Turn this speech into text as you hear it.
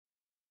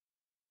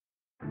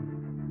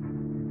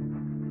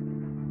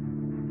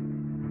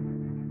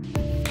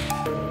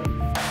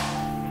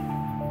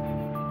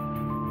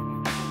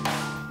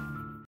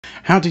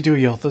Howdy do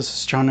y'all, this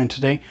is John, and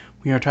today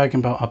we are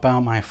talking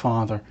about My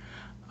Father,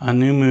 a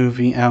new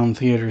movie out in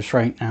theaters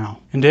right now.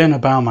 And in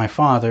About My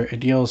Father,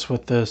 it deals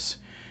with this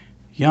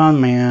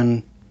young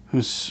man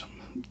who's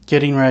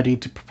getting ready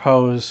to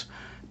propose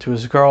to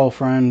his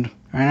girlfriend,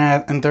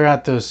 and they're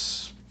at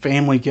this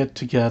family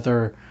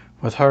get-together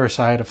with her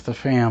side of the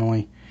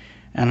family,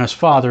 and his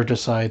father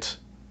decides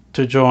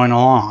to join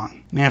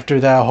along. And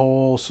after that,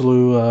 whole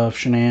slew of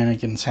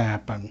shenanigans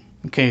happen.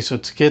 Okay, so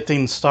to get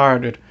things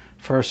started,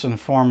 first and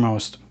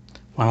foremost,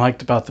 what I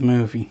liked about the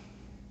movie.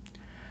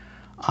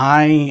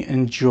 I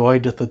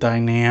enjoyed the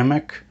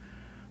dynamic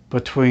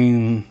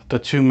between the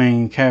two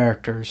main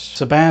characters.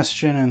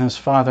 Sebastian and his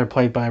father,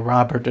 played by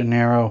Robert De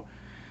Niro,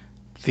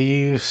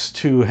 these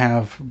two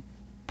have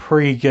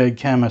pretty good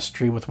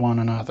chemistry with one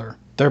another.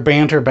 Their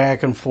banter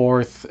back and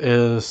forth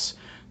is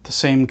the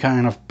same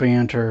kind of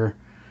banter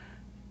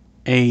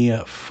a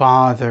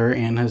father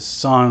and his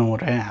son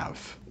would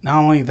have.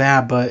 Not only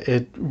that, but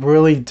it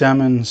really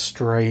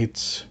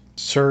demonstrates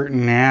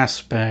certain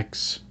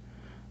aspects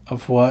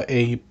of what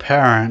a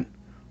parent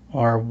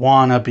or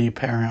wannabe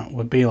parent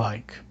would be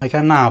like. Like,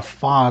 I'm not a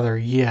father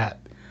yet,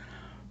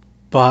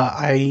 but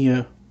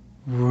I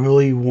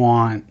really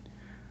want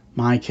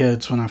my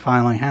kids, when I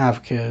finally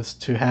have kids,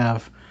 to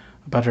have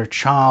a better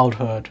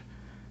childhood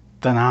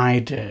than I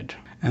did.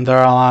 And there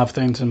are a lot of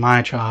things in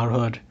my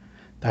childhood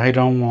that I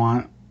don't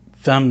want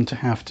them to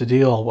have to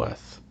deal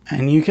with.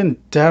 And you can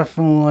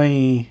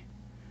definitely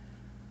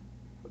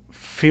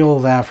feel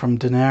that from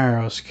De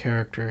Niro's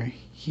character.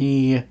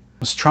 He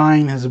was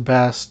trying his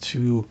best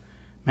to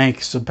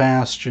make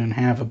Sebastian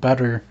have a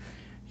better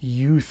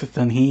youth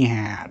than he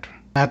had.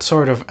 That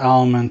sort of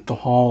element, the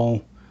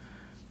whole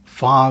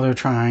father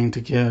trying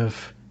to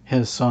give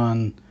his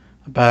son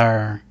a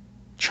better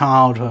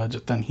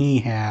childhood than he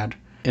had,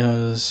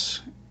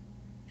 is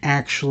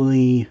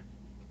actually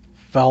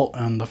felt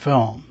in the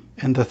film.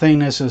 And the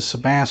thing is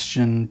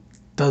Sebastian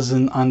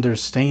doesn't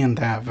understand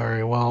that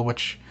very well,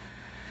 which,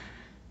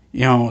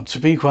 you know, to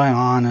be quite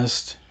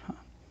honest,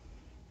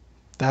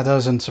 that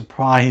doesn't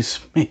surprise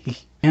me.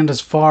 And as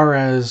far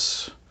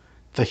as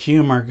the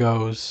humor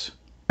goes,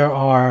 there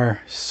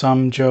are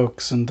some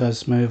jokes in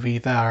this movie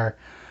that are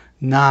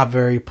not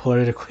very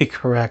politically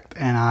correct,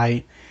 and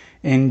I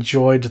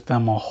enjoyed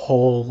them a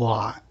whole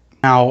lot.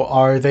 Now,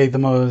 are they the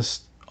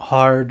most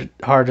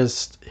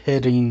hardest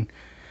hitting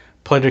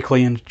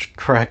politically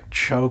incorrect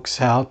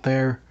jokes out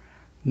there?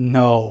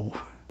 No.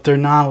 They're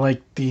not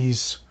like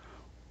these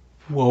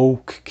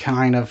woke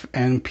kind of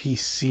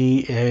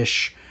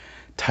NPC-ish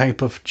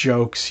type of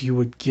jokes you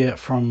would get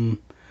from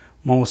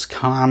most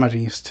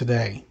comedies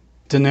today.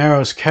 De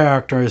Niro's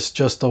character is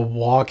just a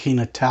walking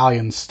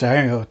Italian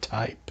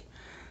stereotype.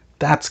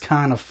 That's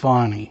kind of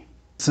funny.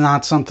 It's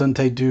not something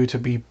they do to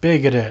be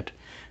bigoted.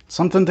 It's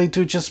something they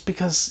do just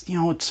because,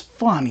 you know, it's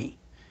funny.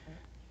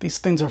 These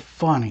things are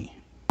funny.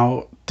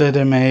 Now, did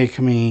it make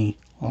me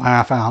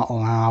laugh out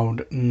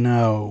loud?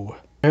 No.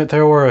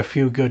 There were a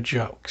few good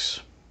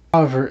jokes.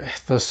 However,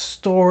 the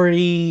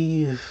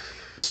story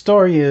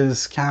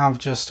is kind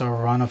of just a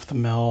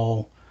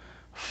run-of-the-mill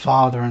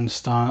father and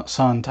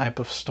son type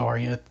of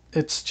story.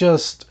 It's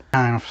just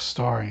kind of a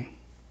story.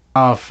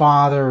 A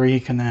father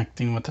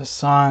reconnecting with his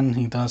son.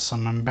 He does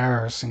some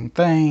embarrassing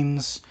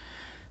things.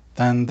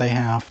 Then they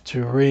have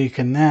to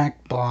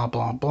reconnect, blah,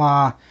 blah,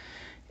 blah.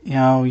 You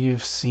know,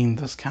 you've seen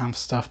this kind of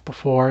stuff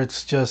before.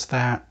 It's just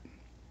that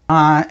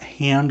not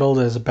handled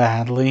as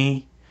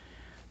badly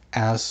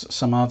as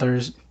some other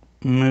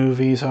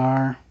movies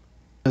are.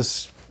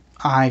 Because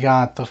I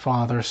got the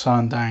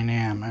father-son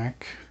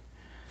dynamic.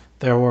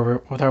 There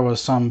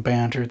was some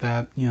banter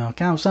that, you know,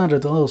 kind of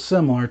sounded a little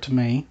similar to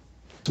me.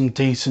 Some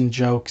decent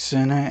jokes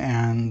in it,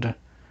 and,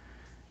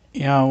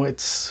 you know,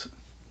 it's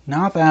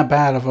not that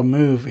bad of a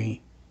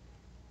movie.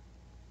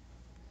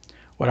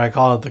 Would I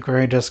call it the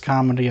greatest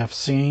comedy I've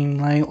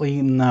seen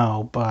lately?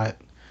 No, but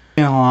it's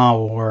been a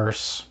lot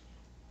worse.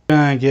 I'm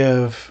gonna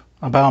give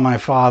About My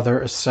Father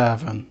a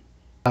 7.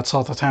 That's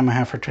all the time I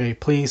have for today.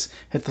 Please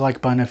hit the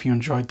like button if you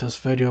enjoyed this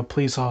video.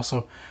 Please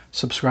also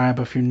subscribe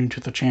if you're new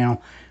to the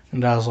channel.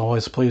 And as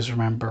always, please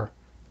remember,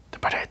 the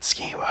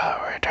Badetsky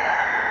will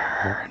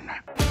return.